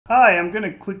Hi, I'm going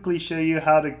to quickly show you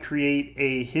how to create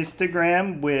a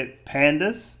histogram with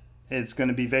Pandas. It's going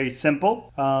to be very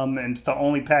simple, and it's the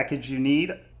only package you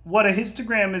need. What a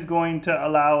histogram is going to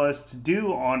allow us to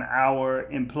do on our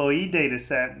employee data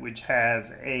set, which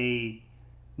has a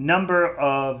number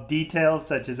of details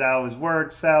such as hours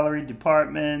worked, salary,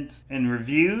 departments, and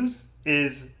reviews,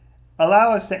 is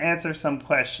allow us to answer some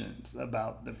questions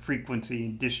about the frequency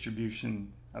and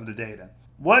distribution of the data.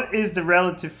 What is the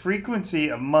relative frequency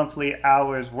of monthly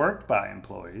hours worked by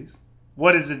employees?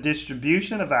 What is the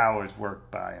distribution of hours worked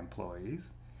by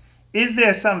employees? Is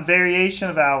there some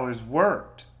variation of hours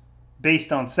worked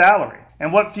based on salary?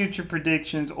 And what future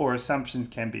predictions or assumptions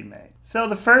can be made? So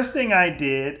the first thing I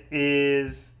did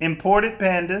is imported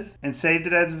Pandas and saved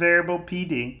it as a variable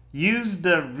PD. Used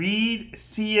the read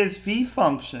CSV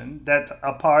function that's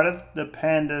a part of the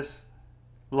Pandas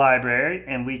library,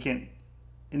 and we can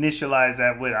initialize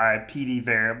that with our PD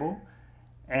variable,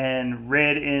 and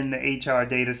read in the HR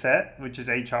dataset, which is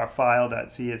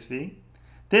hrfile.csv.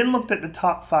 Then looked at the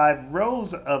top 5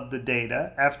 rows of the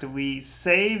data after we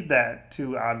saved that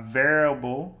to our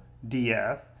variable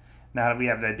df. Now that we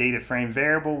have that data frame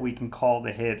variable, we can call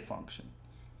the head function.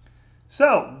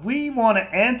 So we want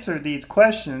to answer these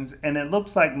questions, and it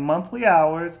looks like monthly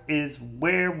hours is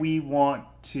where we want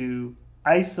to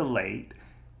isolate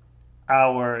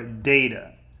our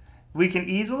data. We can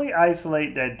easily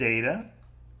isolate that data,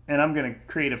 and I'm going to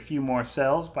create a few more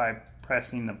cells by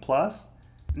pressing the plus.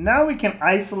 Now we can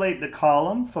isolate the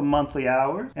column for monthly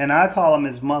hours, and our column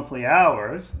is monthly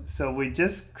hours, so we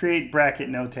just create bracket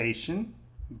notation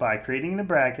by creating the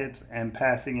brackets and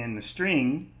passing in the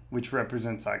string, which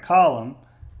represents our column,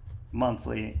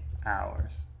 monthly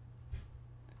hours.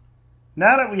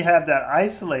 Now that we have that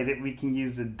isolated, we can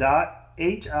use the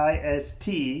 .hist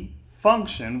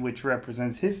function, which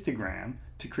represents histogram,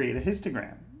 to create a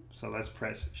histogram. So let's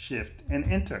press Shift and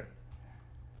Enter.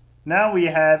 Now we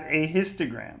have a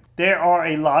histogram. There are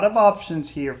a lot of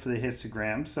options here for the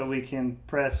histogram, so we can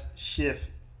press Shift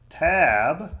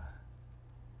Tab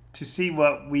to see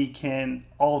what we can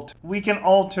alter. We can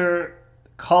alter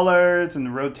colors and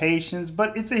the rotations,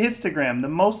 but it's a histogram. The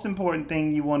most important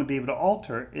thing you want to be able to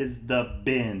alter is the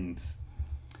bins.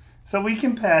 So we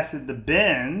can pass it the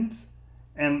bins,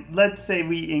 and let's say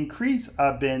we increase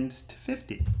our bins to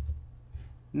 50.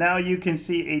 Now you can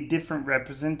see a different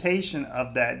representation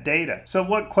of that data. So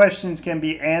what questions can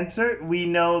be answered? We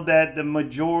know that the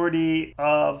majority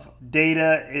of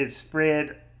data is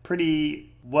spread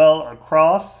pretty well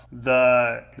across.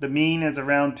 The mean is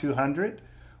around 200.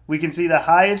 We can see the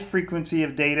highest frequency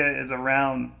of data is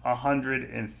around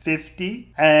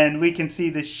 150. And we can see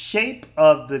the shape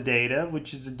of the data,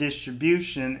 which is the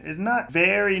distribution, is not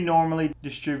very normally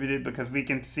distributed, because we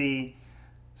can see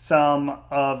some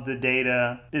of the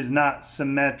data is not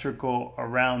symmetrical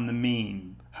around the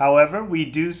mean. However, we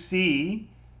do see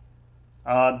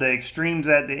the extremes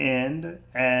at the end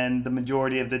and the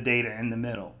majority of the data in the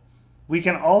middle. We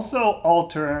can also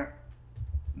alter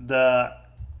the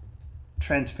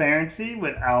transparency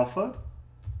with alpha.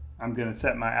 I'm going to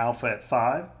set my alpha at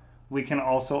 5. We can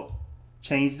also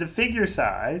change the figure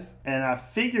size, and our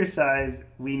figure size,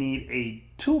 we need a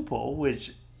tuple,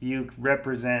 which you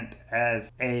represent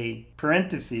as a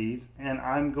parentheses, and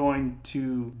I'm going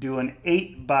to do an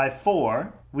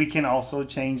 8x4. We can also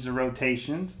change the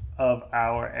rotations of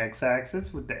our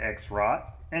x-axis with the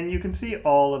x-rot, and you can see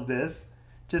all of this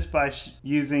just by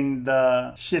using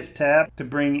the Shift tab to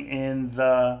bring in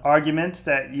the arguments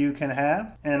that you can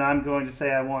have. And I'm going to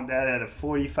say I want that at a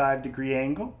 45-degree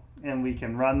angle, and we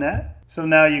can run that. So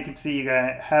now you can see you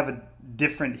have a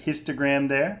different histogram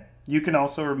there. You can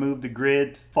also remove the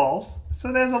grids false.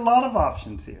 So there's a lot of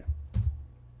options here.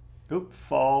 Oop,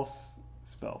 false,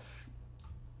 spell.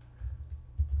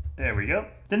 There we go.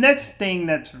 The next thing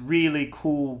that's really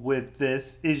cool with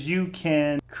this is you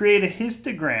can create a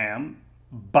histogram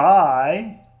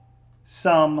by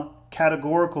some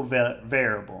categorical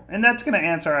variable. And that's going to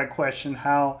answer our question,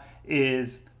 how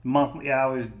is monthly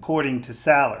hours according to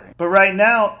salary? But right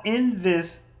now in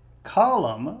this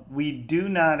column, we do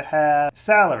not have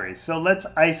salary. So let's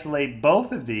isolate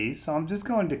both of these. So I'm just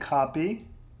going to copy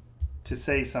to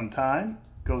save some time.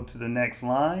 Go to the next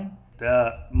line,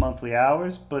 the monthly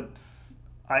hours, but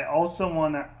I also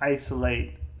want to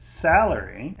isolate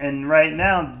salary. And right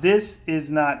now this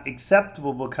is not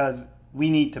acceptable because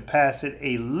we need to pass it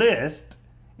a list,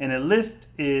 and a list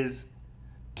is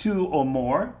 2 or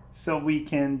more. So we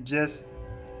can just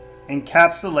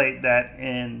encapsulate that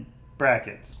in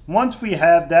brackets. Once we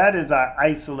have that as our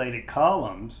isolated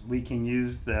columns, we can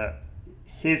use the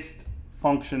hist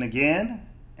function again.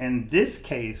 In this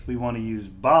case, we want to use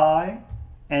by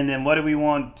And then what do we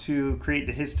want to create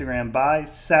the histogram by?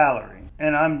 Salary.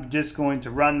 And I'm just going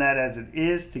to run that as it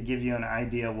is to give you an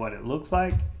idea of what it looks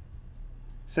like.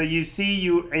 So you see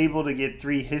you're able to get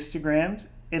 3 histograms.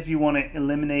 If you want to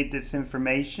eliminate this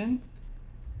information,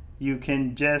 you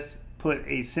can just put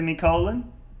a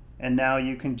semicolon, and now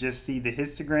you can just see the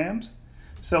histograms.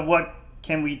 So what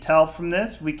can we tell from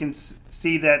this? We can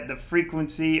see that the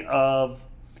frequency of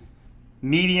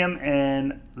medium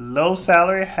and low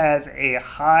salary has a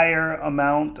higher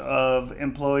amount of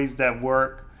employees that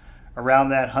work around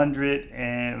that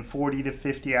 140 to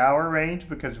 50 hour range,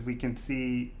 because we can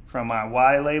see from our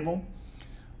Y label.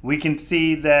 We can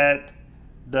see that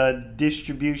the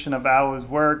distribution of hours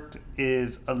worked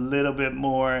is a little bit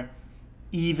more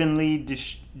evenly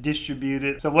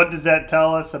distributed. So what does that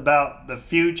tell us about the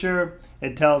future?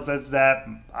 It tells us that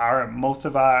most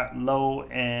of our low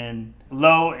and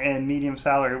medium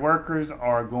salary workers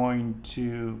are going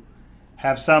to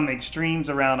have some extremes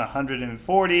around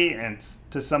 140 and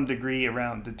to some degree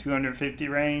around the 250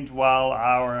 range, while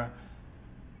our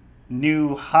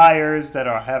new hires that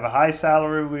have a high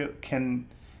salary can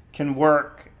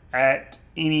work at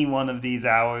any one of these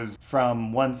hours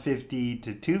from 150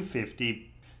 to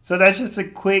 250. So that's just a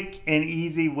quick and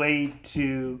easy way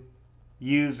to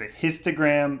use a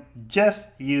histogram just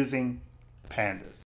using Pandas.